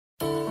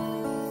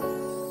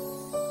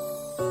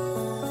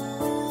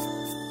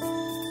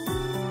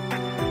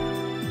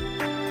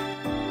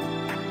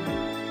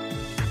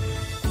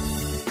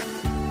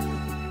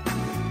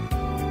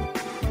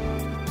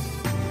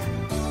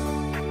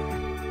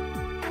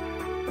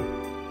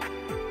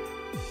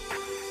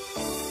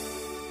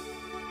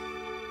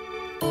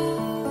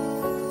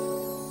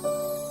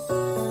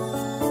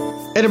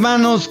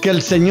Hermanos, que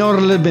el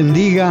Señor les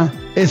bendiga.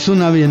 Es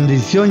una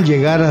bendición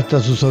llegar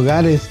hasta sus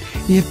hogares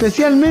y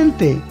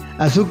especialmente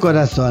a su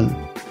corazón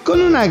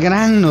con una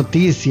gran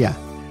noticia.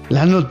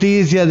 La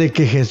noticia de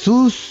que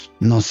Jesús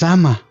nos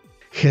ama.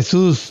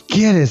 Jesús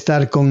quiere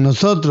estar con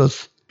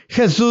nosotros.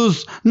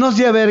 Jesús no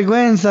se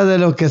avergüenza de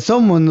lo que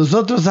somos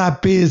nosotros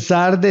a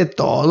pesar de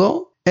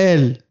todo.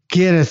 Él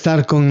quiere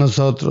estar con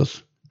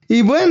nosotros.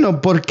 Y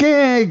bueno, ¿por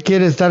qué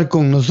quiere estar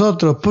con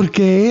nosotros?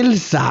 Porque Él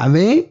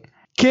sabe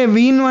que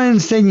vino a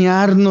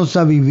enseñarnos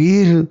a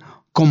vivir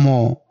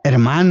como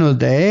hermanos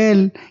de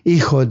Él,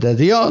 hijos de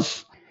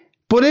Dios.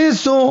 Por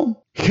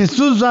eso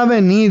Jesús ha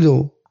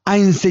venido a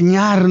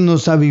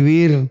enseñarnos a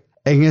vivir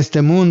en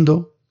este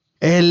mundo.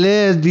 Él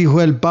es,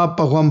 dijo el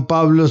Papa Juan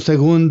Pablo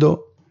II,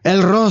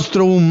 el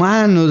rostro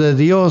humano de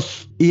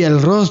Dios y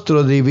el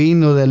rostro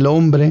divino del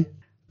hombre.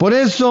 Por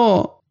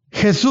eso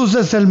Jesús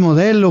es el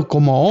modelo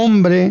como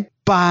hombre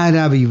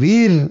para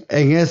vivir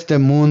en este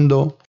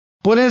mundo.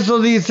 Por eso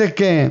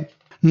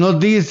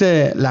nos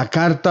dice la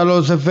carta a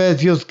los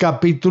Efesios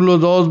capítulo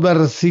 2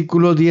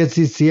 versículo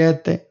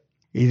 17.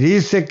 Y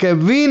dice que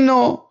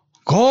vino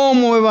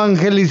como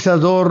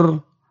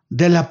evangelizador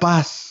de la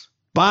paz.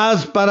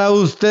 Paz para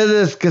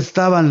ustedes que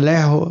estaban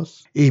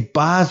lejos y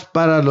paz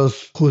para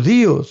los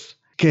judíos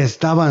que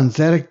estaban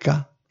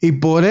cerca. Y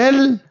por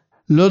él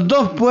los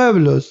dos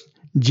pueblos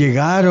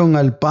llegaron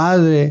al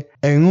Padre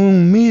en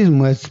un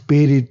mismo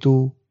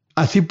espíritu.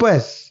 Así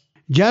pues,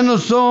 ya no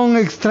son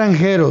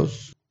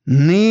extranjeros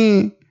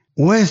ni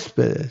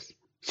huéspedes,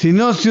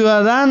 sino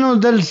ciudadanos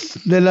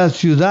de la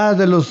ciudad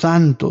de los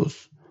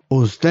santos.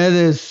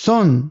 Ustedes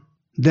son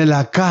de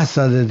la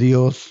casa de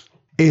Dios.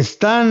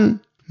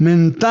 Están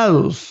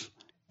cimentados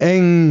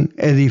en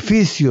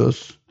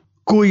edificios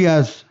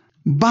cuyas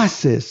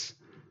bases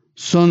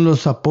son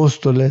los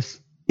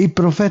apóstoles y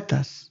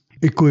profetas,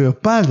 y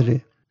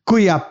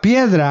cuya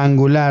piedra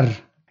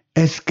angular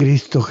es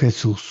Cristo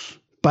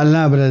Jesús.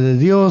 Palabra de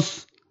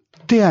Dios,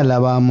 te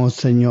alabamos,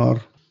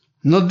 Señor.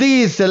 Nos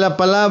dice la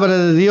palabra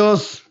de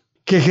Dios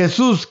que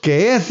Jesús,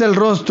 que es el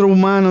rostro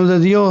humano de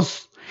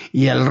Dios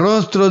y el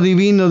rostro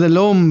divino del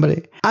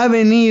hombre, ha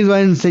venido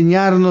a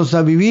enseñarnos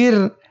a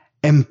vivir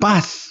en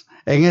paz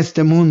en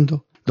este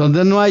mundo,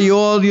 donde no hay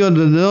odio,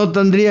 donde no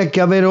tendría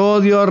que haber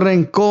odio,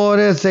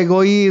 rencores,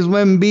 egoísmo,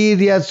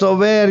 envidia,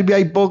 soberbia,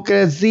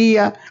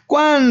 hipocresía.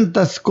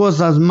 ¿Cuántas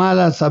cosas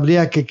malas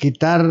habría que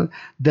quitar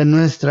de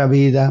nuestra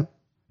vida?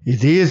 Y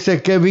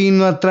dice que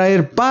vino a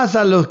traer paz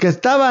a los que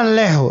estaban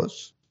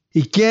lejos.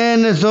 ¿Y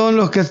quiénes son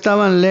los que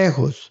estaban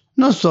lejos?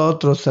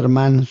 Nosotros,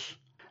 hermanos.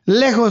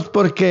 Lejos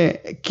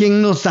porque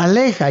quien nos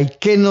aleja y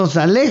que nos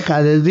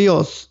aleja de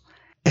Dios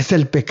es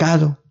el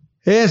pecado.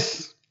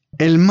 Es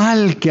el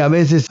mal que a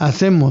veces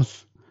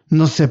hacemos.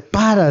 Nos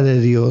separa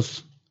de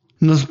Dios.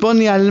 Nos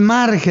pone al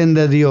margen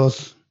de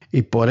Dios.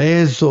 Y por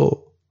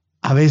eso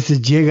a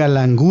veces llega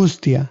la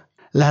angustia,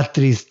 la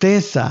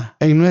tristeza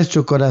en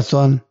nuestro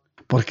corazón.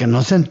 Porque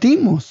no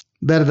sentimos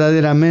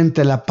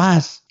verdaderamente la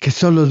paz que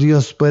solo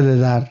Dios puede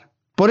dar.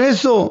 Por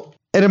eso,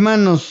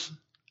 hermanos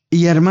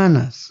y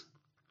hermanas,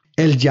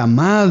 el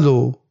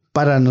llamado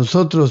para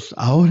nosotros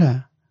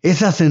ahora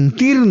es a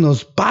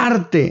sentirnos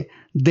parte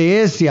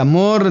de ese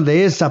amor,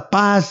 de esa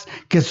paz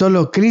que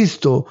solo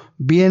Cristo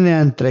viene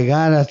a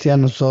entregar hacia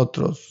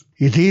nosotros.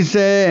 Y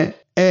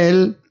dice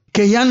Él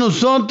que ya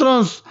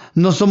nosotros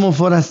no somos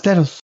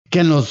forasteros,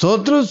 que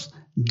nosotros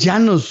ya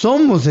no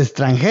somos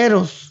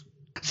extranjeros,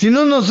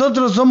 sino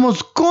nosotros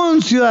somos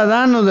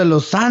conciudadanos de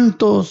los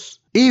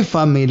santos y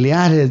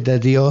familiares de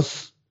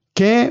Dios.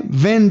 ¡Qué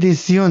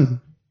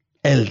bendición!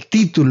 El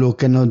título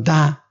que nos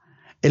da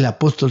el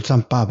apóstol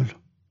San Pablo.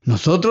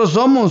 Nosotros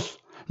somos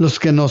los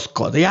que nos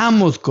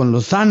codeamos con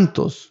los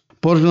santos.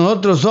 Por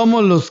nosotros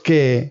somos los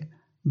que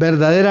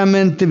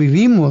verdaderamente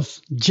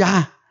vivimos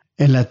ya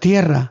en la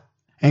tierra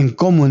en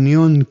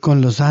comunión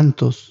con los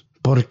santos.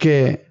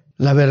 Porque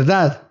la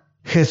verdad,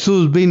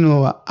 Jesús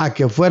vino a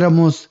que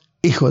fuéramos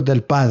hijos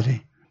del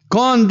Padre,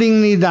 con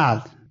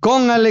dignidad,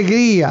 con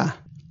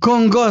alegría,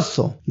 con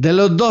gozo. De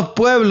los dos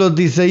pueblos,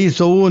 dice,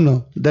 hizo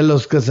uno, de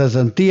los que se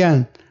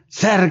sentían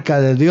cerca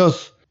de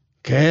Dios,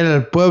 que era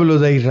el pueblo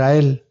de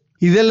Israel,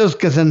 y de los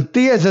que se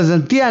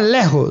sentían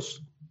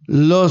lejos,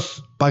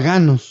 los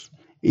paganos,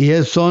 y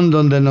son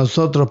donde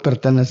nosotros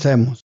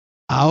pertenecemos.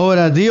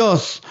 Ahora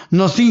Dios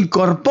nos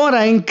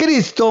incorpora en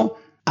Cristo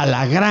a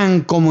la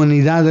gran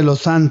comunidad de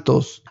los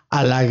santos,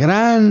 a la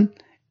gran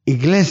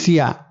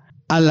iglesia,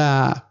 a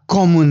la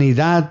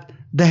comunidad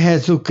de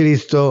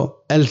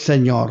Jesucristo el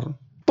Señor.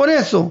 Por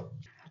eso,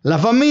 la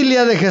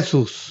familia de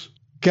Jesús,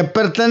 que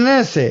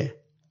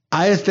pertenece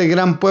a este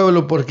gran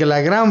pueblo, porque la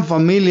gran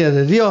familia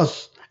de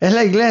Dios es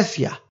la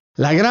iglesia.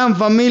 La gran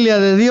familia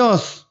de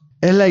Dios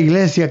es la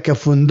iglesia que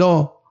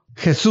fundó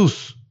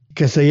Jesús,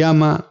 que se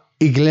llama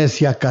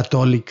Iglesia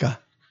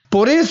Católica.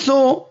 Por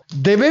eso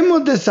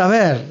debemos de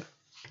saber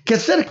que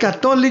ser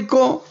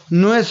católico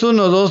no es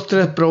 1, 2,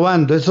 3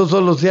 probando. Eso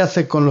solo se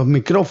hace con los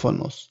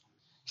micrófonos.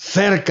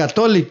 Ser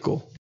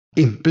católico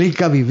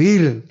implica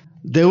vivir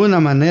de una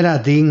manera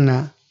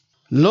digna.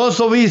 Los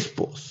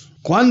obispos,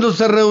 cuando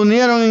se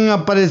reunieron en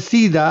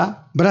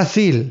Aparecida,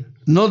 Brasil.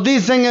 Nos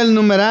dicen el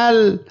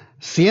numeral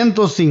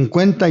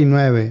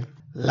 159.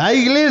 La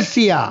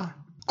iglesia,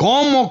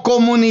 como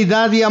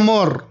comunidad de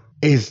amor,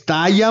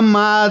 está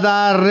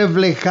llamada a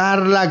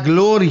reflejar la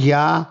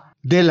gloria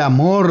del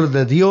amor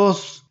de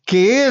Dios,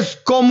 que es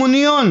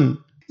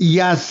comunión, y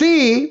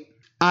así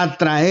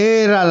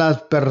atraer a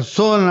las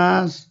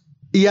personas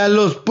y a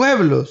los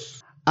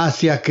pueblos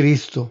hacia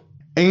Cristo,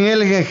 en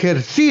el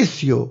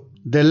ejercicio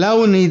de la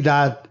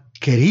unidad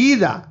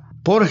querida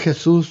por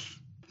Jesús.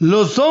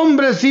 Los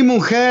hombres y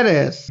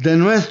mujeres de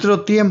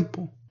nuestro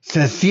tiempo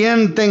se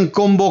sienten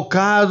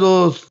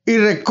convocados y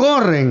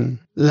recorren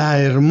la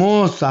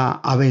hermosa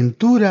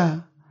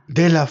aventura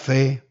de la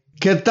fe.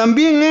 Que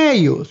también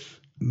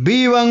ellos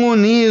vivan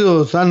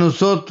unidos a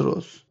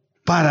nosotros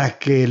para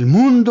que el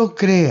mundo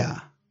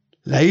crea.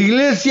 La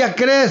iglesia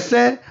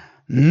crece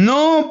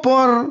no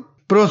por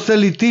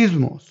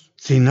proselitismos,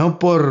 sino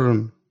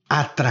por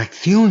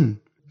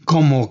atracción,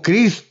 como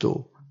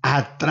Cristo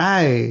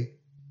atrae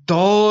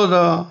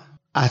todo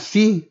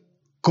así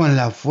con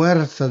la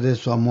fuerza de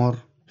su amor.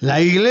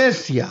 La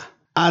iglesia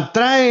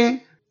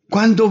atrae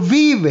cuando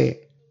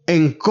vive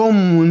en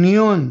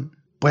comunión,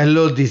 pues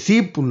los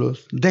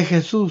discípulos de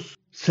Jesús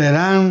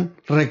serán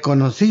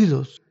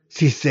reconocidos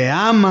si se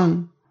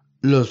aman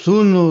los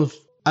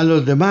unos a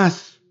los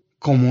demás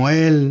como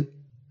Él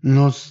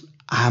nos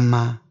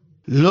ama.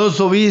 Los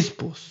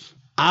obispos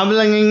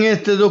hablan en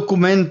este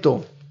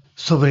documento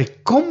sobre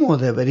cómo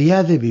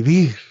debería de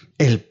vivir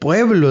el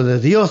pueblo de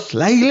Dios,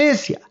 la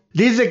iglesia.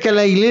 Dice que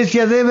la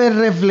iglesia debe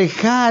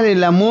reflejar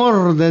el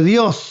amor de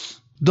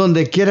Dios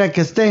donde quiera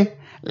que esté,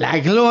 la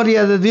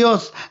gloria de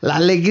Dios, la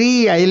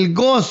alegría, el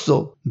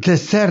gozo de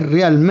ser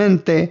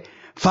realmente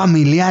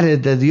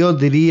familiares de Dios,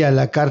 diría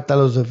la carta a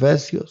los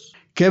Efesios.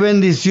 Qué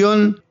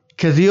bendición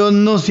que Dios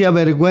no se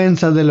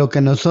avergüenza de lo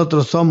que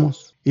nosotros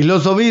somos. Y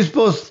los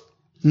obispos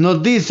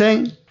nos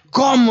dicen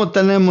cómo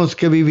tenemos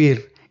que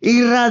vivir.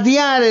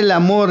 Irradiar el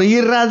amor,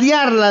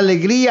 irradiar la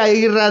alegría,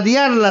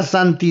 irradiar la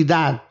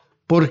santidad.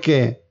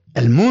 Porque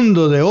el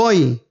mundo de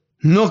hoy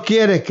no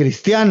quiere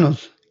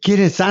cristianos,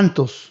 quiere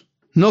santos.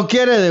 No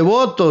quiere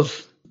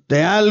devotos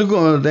de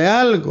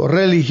algo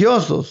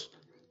religiosos,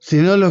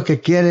 sino lo que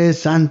quiere es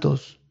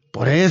santos.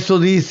 Por eso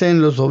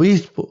dicen los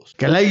obispos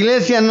que la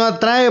iglesia no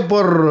atrae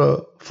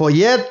por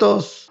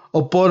folletos,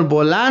 o por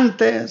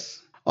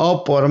volantes,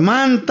 o por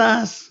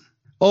mantas,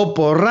 o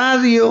por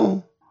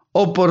radio,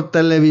 o por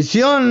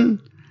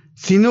televisión,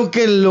 sino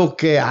que lo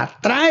que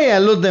atrae a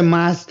los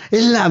demás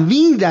es la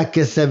vida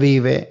que se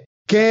vive.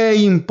 Qué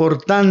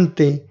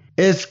importante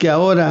es que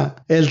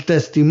ahora el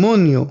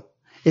testimonio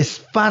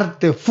es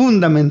parte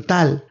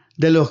fundamental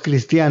de los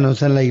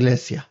cristianos en la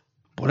iglesia.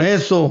 Por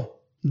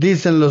eso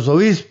dicen los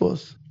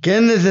obispos que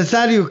es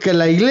necesario que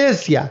la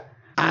iglesia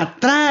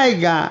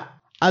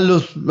atraiga a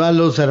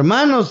los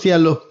hermanos y a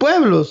los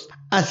pueblos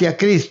hacia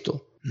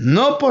Cristo,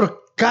 no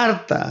por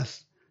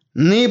cartas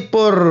ni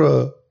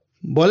por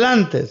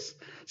volantes,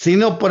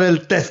 sino por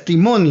el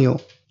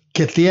testimonio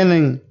que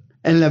tienen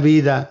en la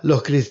vida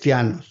los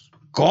cristianos.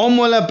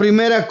 Como la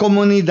primera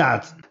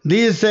comunidad,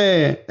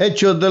 dice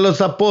Hechos de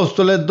los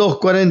Apóstoles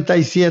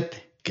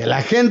 2:47, que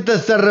la gente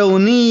se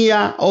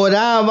reunía,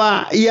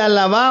 oraba y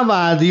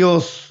alababa a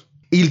Dios.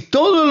 Y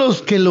todos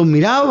los que lo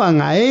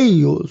miraban a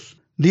ellos,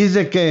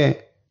 dice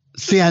que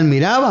se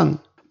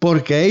admiraban,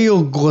 porque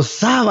ellos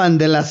gozaban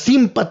de la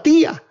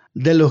simpatía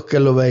de los que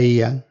lo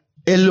veían.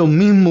 Es lo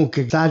mismo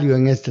que necesario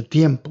en este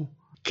tiempo,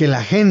 que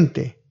la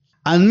gente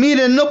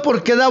admire no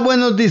porque da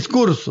buenos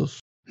discursos,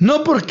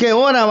 no porque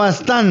ora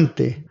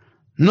bastante,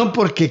 no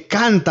porque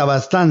canta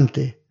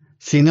bastante,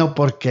 sino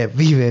porque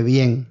vive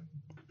bien.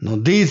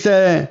 Nos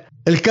dice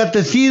el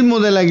Catecismo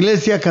de la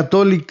Iglesia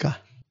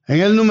Católica, en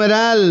el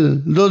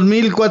numeral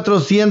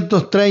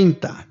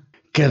 2430,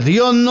 que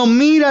Dios no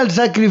mira el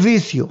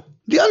sacrificio.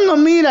 Dios no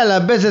mira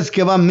las veces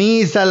que va a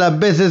misa, las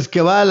veces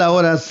que va a la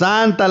hora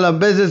santa, las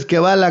veces que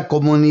va a la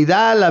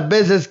comunidad, las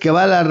veces que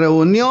va a las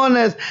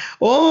reuniones,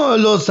 o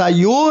los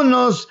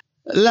ayunos,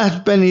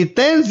 las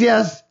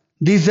penitencias.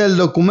 Dice el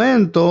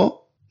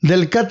documento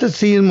del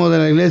Catecismo de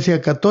la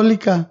Iglesia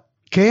Católica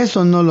que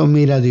eso no lo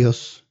mira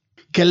Dios.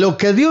 Que lo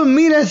que Dios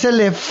mira es el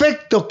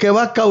efecto que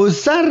va a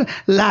causar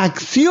la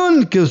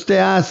acción que usted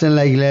hace en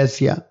la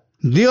iglesia.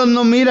 Dios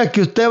no mira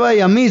que usted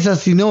vaya a misa,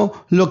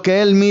 sino lo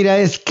que Él mira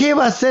es qué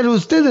va a hacer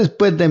usted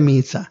después de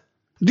misa.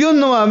 Dios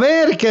no va a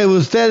ver que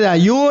usted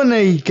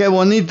ayune y qué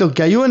bonito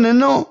que ayune,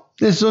 no.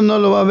 Eso no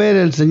lo va a ver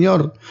el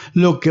Señor.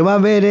 Lo que va a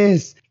ver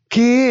es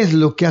qué es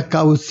lo que ha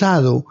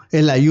causado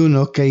el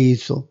ayuno que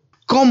hizo.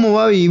 ¿Cómo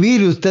va a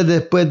vivir usted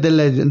después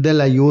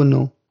del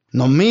ayuno?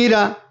 No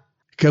mira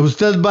que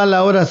usted va a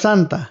la hora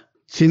santa,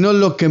 sino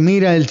lo que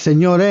mira el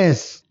Señor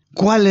es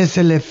cuál es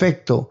el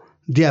efecto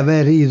de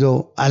haber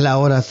ido a la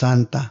hora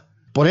santa.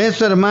 Por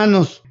eso,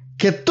 hermanos,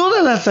 que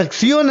todas las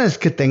acciones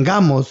que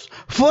tengamos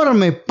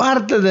forme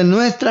parte de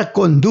nuestra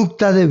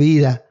conducta de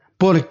vida,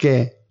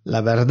 porque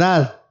la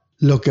verdad,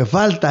 lo que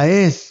falta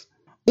es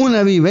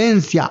una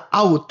vivencia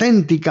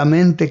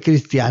auténticamente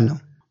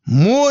cristiana.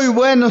 Muy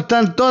bueno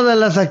están todas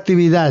las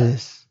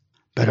actividades,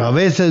 pero a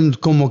veces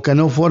como que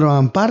no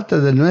forman parte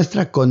de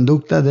nuestra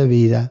conducta de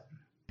vida.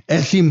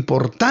 Es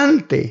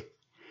importante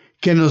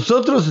que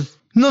nosotros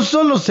no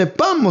solo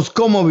sepamos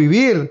cómo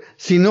vivir,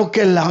 sino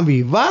que la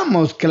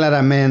vivamos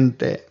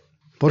claramente.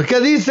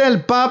 Porque dice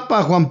el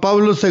Papa Juan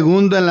Pablo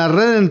II en la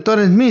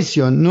Redemptoris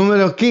Mission,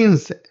 número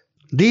 15,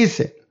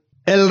 dice: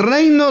 el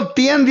reino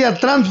tiende a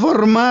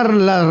transformar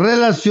las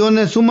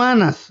relaciones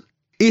humanas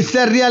y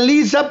se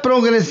realiza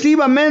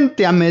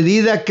progresivamente a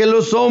medida que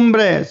los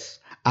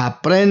hombres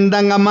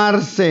aprendan a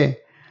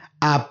amarse,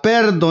 a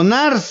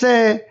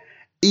perdonarse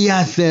y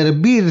a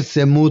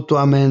servirse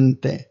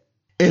mutuamente.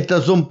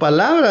 Estas son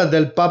palabras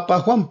del Papa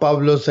Juan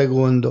Pablo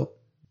II.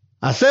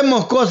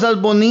 Hacemos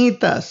cosas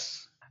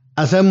bonitas,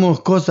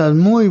 hacemos cosas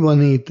muy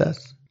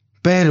bonitas,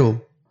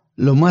 pero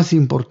lo más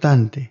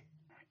importante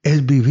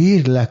es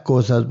vivir las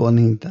cosas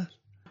bonitas.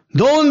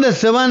 ¿Dónde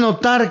se va a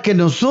notar que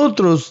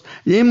nosotros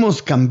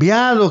hemos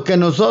cambiado, que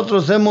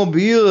nosotros hemos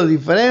vivido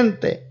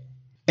diferente?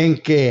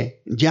 En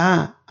que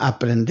ya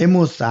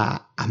aprendemos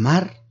a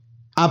amar,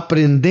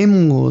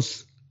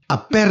 aprendemos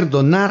a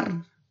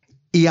perdonar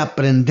y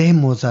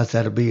aprendemos a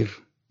servir.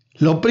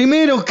 Lo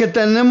primero que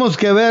tenemos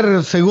que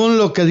ver, según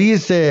lo que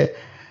dice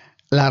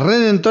la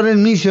Redemptoris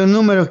Mission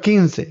número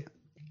 15,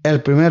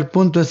 el primer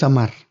punto es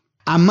amar.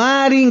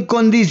 Amar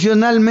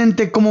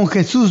incondicionalmente como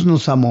Jesús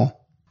nos amó.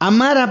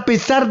 Amar a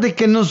pesar de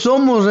que no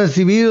somos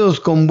recibidos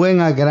con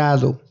buen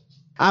agrado.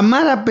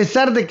 Amar a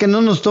pesar de que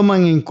no nos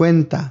toman en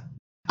cuenta.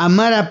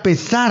 Amar a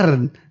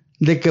pesar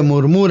de que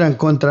murmuran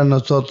contra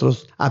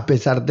nosotros. A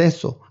pesar de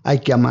eso, hay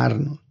que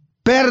amarnos.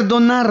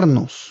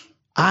 Perdonarnos.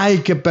 Hay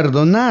que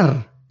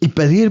perdonar y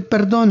pedir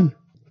perdón,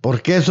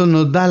 porque eso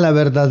nos da la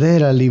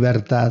verdadera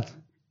libertad.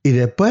 Y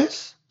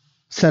después,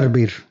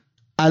 servir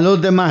a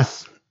los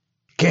demás,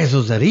 que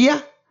eso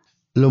sería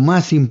lo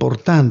más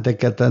importante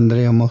que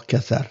tendríamos que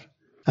hacer.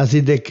 Así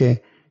de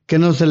que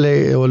no se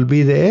le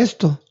olvide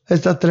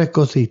estas tres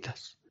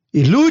cositas.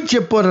 Y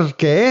luche por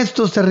que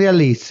esto se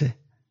realice.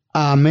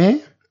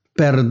 Ame,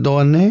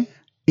 perdone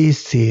y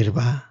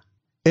sirva.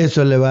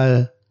 Eso le va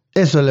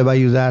a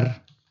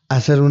ayudar a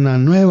hacer una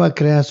nueva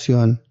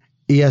creación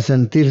y a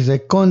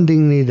sentirse con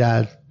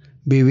dignidad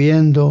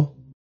viviendo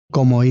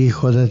como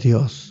hijo de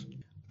Dios.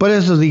 Por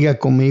eso diga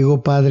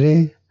conmigo: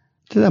 Padre,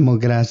 te damos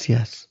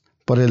gracias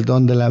por el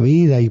don de la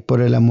vida y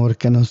por el amor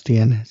que nos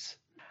tienes.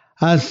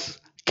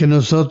 Haz que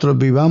nosotros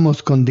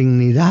vivamos con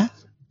dignidad,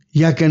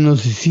 ya que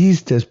nos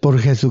hiciste por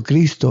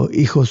Jesucristo,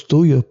 hijos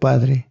tuyos,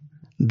 Padre.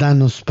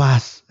 Danos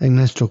paz en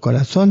nuestro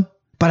corazón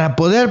para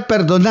poder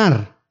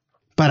perdonar,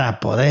 para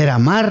poder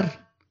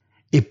amar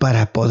y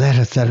para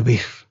poder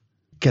servir.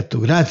 Que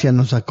tu gracia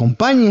nos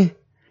acompañe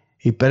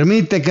y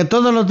permite que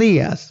todos los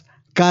días,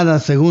 cada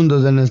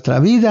segundo de nuestra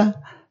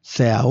vida,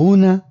 sea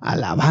una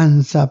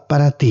alabanza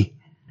para ti.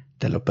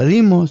 Te lo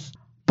pedimos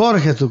por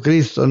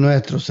Jesucristo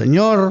nuestro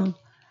Señor.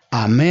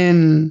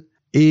 Amén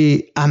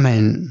y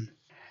amén.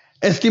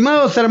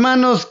 Estimados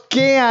hermanos,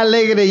 qué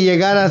alegre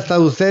llegar hasta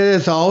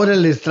ustedes. Ahora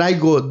les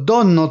traigo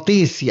dos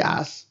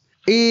noticias.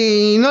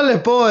 Y no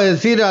les puedo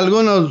decir a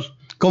algunos,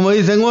 como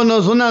dicen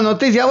unos, una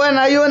noticia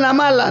buena y una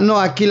mala. No,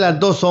 aquí las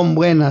dos son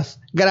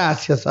buenas,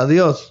 gracias a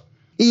Dios.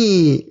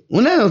 Y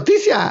una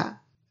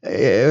noticia,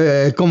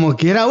 como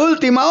quiera,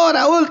 última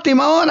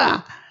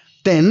hora.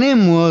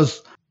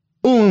 Tenemos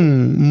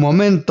un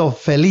momento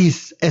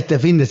feliz este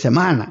fin de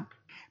semana.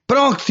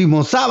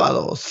 Próximo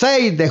sábado,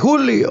 6 de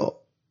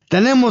julio,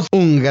 tenemos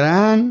un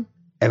gran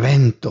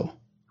evento.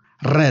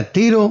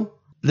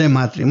 Retiro de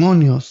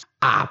matrimonios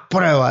a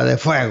prueba de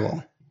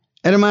fuego.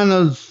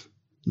 Hermanos,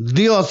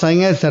 Dios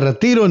en ese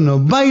retiro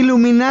nos va a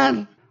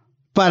iluminar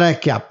para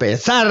que a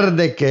pesar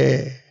de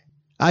que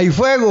hay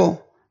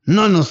fuego,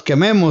 no nos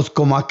quememos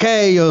como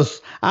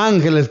aquellos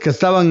ángeles que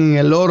estaban en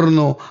el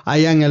horno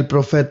allá en el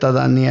profeta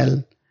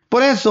Daniel.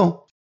 Por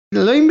eso,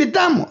 lo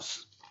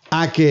invitamos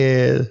a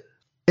que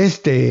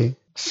este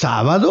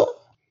sábado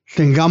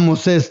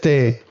tengamos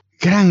este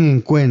gran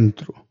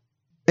encuentro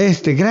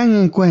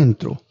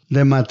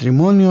de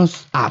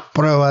matrimonios a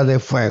prueba de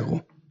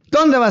fuego.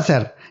 ¿Dónde va a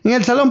ser? En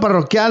el salón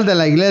parroquial de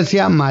la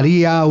iglesia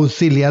María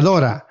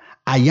Auxiliadora.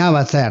 Allá va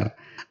a ser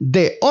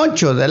de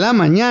 8 de la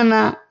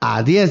mañana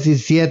a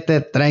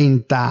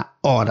 17:30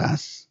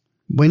 horas.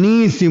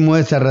 Buenísimo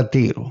ese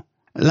retiro.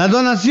 La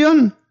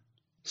donación,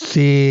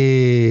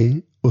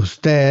 si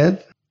usted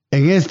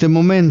en este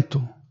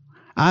momento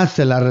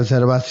hace la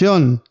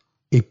reservación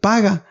y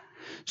paga,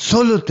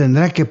 solo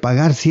tendrá que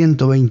pagar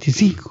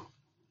 125.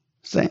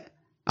 ¿Sí?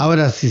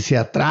 Ahora, si se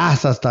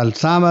atrasa hasta el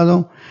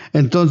sábado,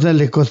 entonces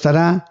le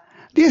costará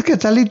 10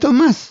 quetzalitos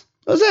más.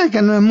 O sea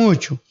que no es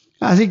mucho.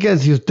 Así que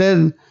si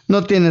usted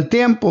no tiene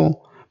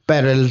tiempo,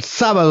 pero el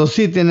sábado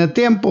sí tiene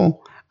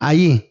tiempo,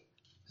 allí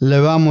le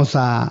vamos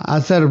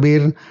a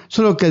servir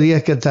solo que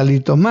 10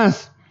 quetzalitos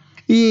más.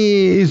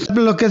 Y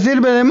lo que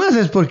sirve de más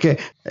es porque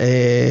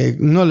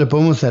no le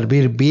podemos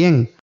servir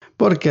bien,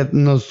 porque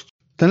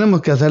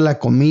tenemos que hacer la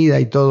comida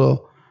y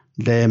todo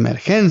de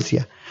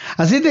emergencia.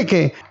 Así de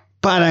que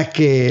para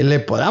que le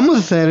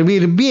podamos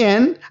servir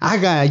bien,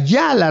 haga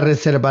ya la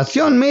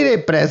reservación. Mire,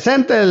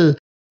 presente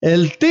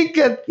el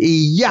ticket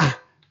y ya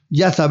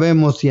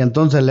sabemos si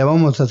entonces le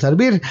vamos a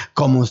servir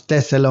como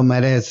usted se lo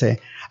merece.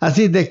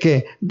 Así de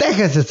que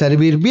déjese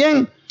servir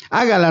bien,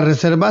 haga la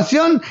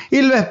reservación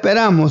y lo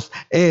esperamos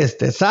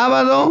este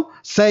sábado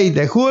 6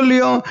 de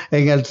julio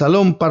en el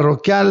Salón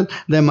Parroquial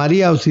de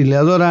María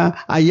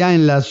Auxiliadora, allá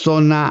en la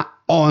zona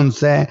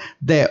 11,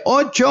 de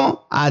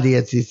 8 a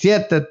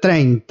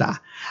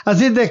 17:30.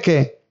 Así de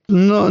que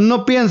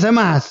no piense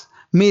más.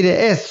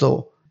 Mire,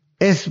 eso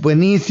es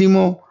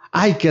buenísimo.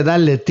 Hay que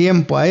darle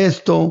tiempo a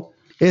esto.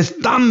 Es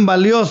tan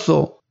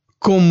valioso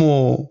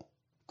como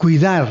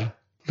cuidar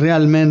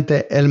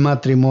realmente el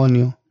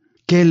matrimonio,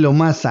 que es lo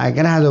más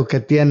sagrado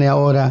que tiene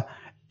ahora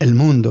el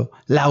mundo,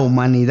 la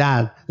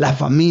humanidad, la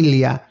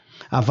familia.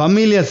 La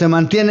familia se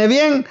mantiene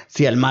bien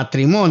si el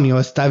matrimonio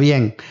está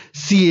bien.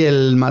 Si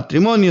el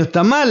matrimonio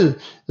está mal,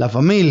 la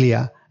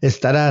familia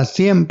estará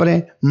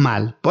siempre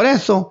mal. Por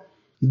eso,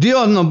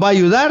 Dios nos va a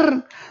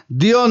ayudar,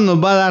 Dios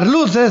nos va a dar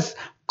luces,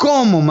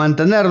 cómo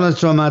mantener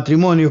nuestro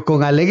matrimonio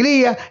con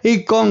alegría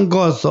y con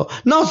gozo.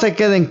 No se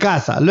quede en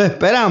casa, lo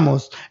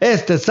esperamos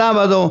este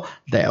sábado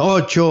de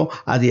 8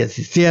 a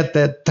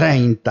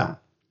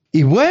 17:30.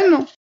 Y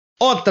bueno,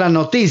 otra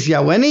noticia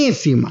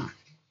buenísima.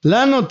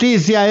 La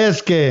noticia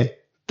es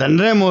que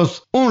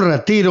tendremos un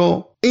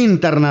retiro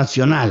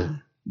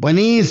internacional.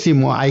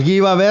 Buenísimo. Allí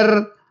va a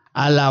haber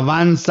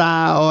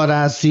alabanza,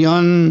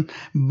 oración,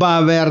 va a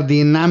haber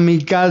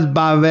dinámicas,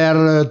 va a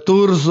haber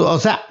tours. O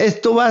sea,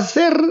 esto va a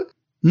ser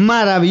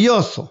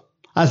maravilloso.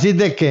 Así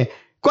de que,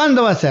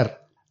 ¿cuándo va a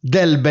ser?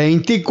 Del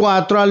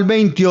 24 al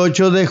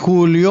 28 de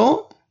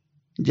julio.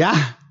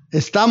 Ya,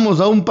 estamos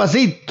a un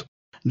pasito.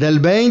 Del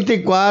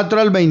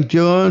 24 al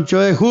 28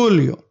 de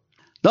julio.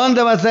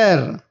 ¿Dónde va a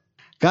ser?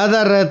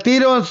 Cada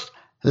retiro,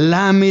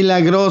 La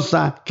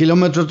Milagrosa,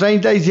 kilómetro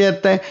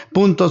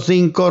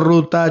 37.5,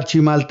 ruta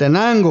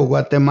Chimaltenango,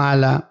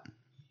 Guatemala.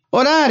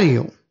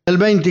 Horario, el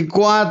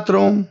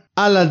 24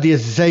 a las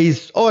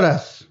 16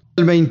 horas.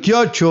 El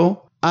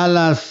 28 a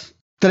las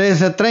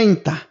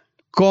 13:30.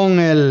 Con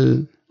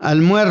el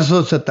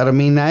almuerzo se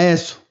termina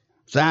eso.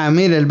 O sea,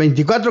 mire, el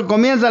 24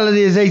 comienza a las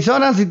 16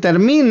 horas y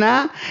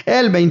termina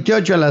el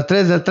 28 a las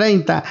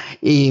 13:30.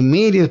 Y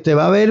mire, usted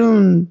va a ver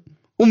un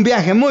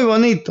viaje muy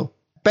bonito,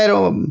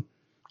 pero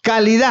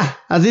calidad.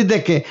 Así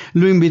de que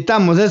lo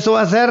invitamos. Eso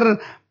va a ser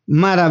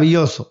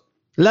maravilloso.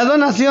 La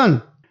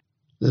donación.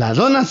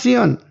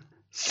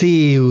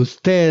 Si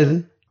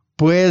usted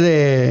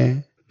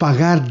puede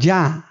pagar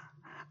ya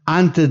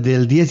antes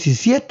del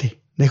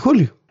 17 de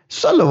julio,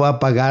 solo va a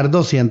pagar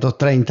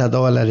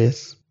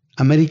 $230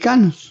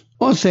 americanos.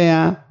 O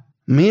sea,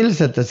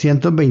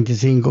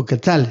 1,725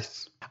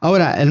 quetzales.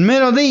 Ahora, el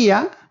mero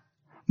día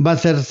va a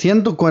ser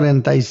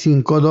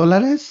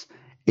 $145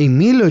 y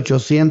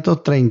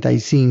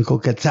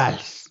 1,835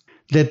 quetzales.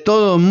 De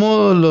todos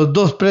modos, los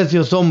dos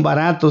precios son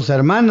baratos,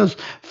 hermanos,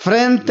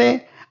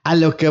 frente a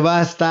lo que va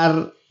a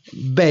estar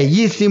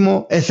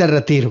bellísimo ese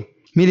retiro.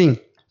 Miren,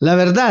 la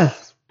verdad,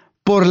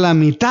 por la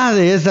mitad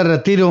de ese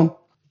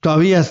retiro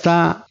todavía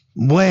está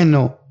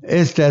bueno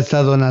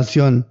esta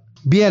donación.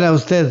 Viera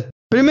usted,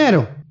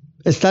 primero,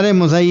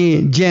 estaremos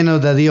ahí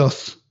llenos de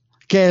Dios,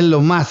 que es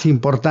lo más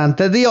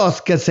importante.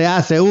 Dios que se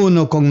hace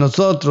uno con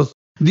nosotros,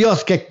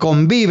 Dios que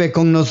convive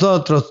con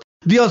nosotros,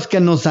 Dios que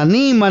nos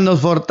anima,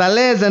 nos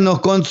fortalece,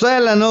 nos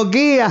consuela, nos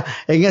guía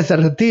en ese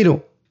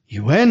retiro. Y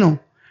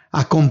bueno,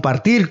 a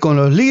compartir con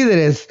los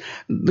líderes.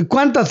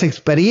 Cuántas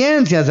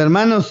experiencias,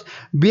 hermanos,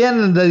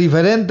 vienen de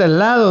diferentes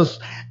lados,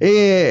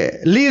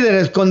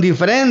 líderes con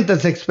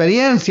diferentes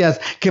experiencias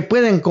que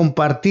pueden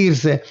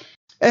compartirse.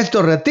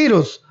 Estos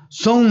retiros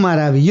son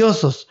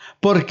maravillosos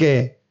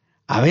porque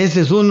a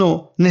veces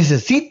uno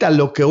necesita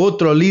lo que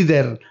otro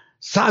líder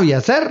sabe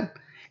hacer.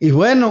 Y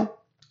bueno,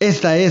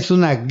 esta es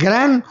una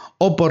gran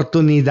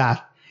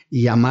oportunidad.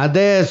 Y además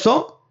de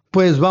eso,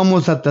 pues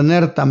vamos a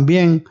tener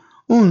también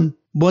un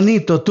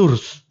bonito tour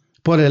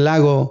por el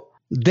lago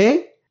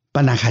de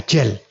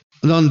Panajachel,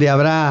 donde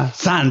habrá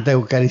Santa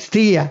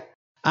Eucaristía.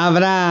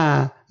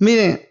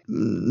 Miren,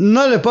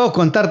 no le puedo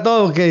contar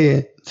todo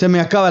que se me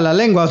acaba la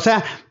lengua,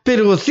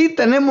 pero sí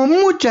tenemos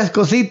muchas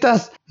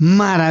cositas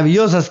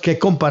maravillosas que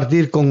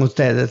compartir con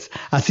ustedes.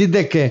 Así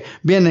de que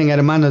vienen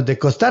hermanos de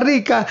Costa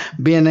Rica,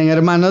 vienen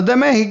hermanos de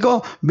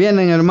México,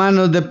 vienen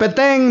hermanos de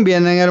Petén,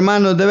 vienen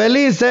hermanos de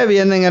Belice,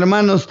 vienen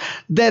hermanos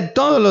de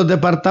todos los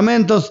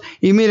departamentos.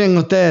 Y miren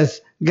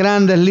ustedes,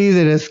 grandes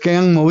líderes que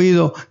han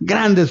movido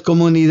grandes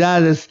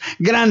comunidades,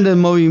 grandes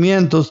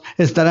movimientos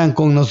estarán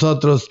con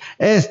nosotros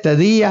este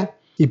día.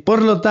 Y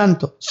por lo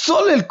tanto,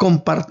 solo el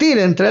compartir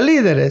entre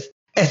líderes,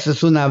 eso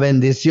es una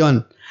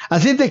bendición.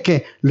 Así de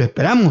que lo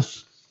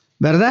esperamos,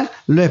 ¿verdad?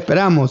 Lo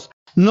esperamos.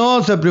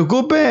 No se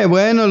preocupe,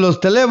 bueno, los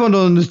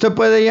teléfonos donde usted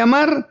puede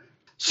llamar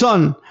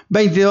son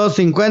 22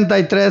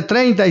 53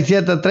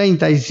 37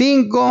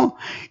 35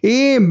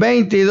 y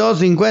 22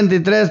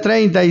 53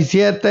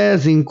 37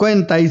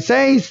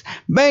 56,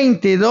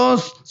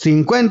 22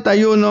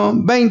 51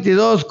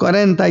 22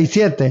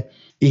 47.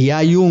 Y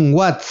hay un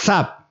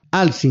WhatsApp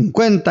al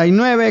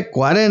 59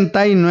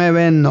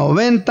 49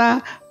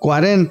 90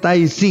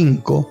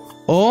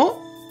 45 o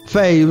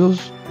Facebook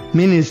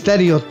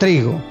Ministerio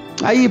Trigo.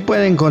 Ahí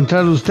puede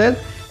encontrar usted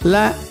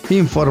la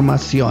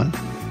información.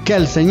 Que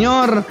el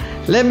Señor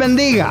les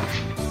bendiga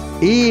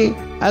y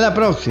a la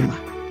próxima.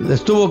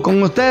 Estuvo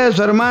con ustedes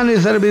su hermano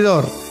y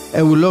servidor,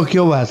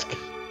 Eulogio Vázquez.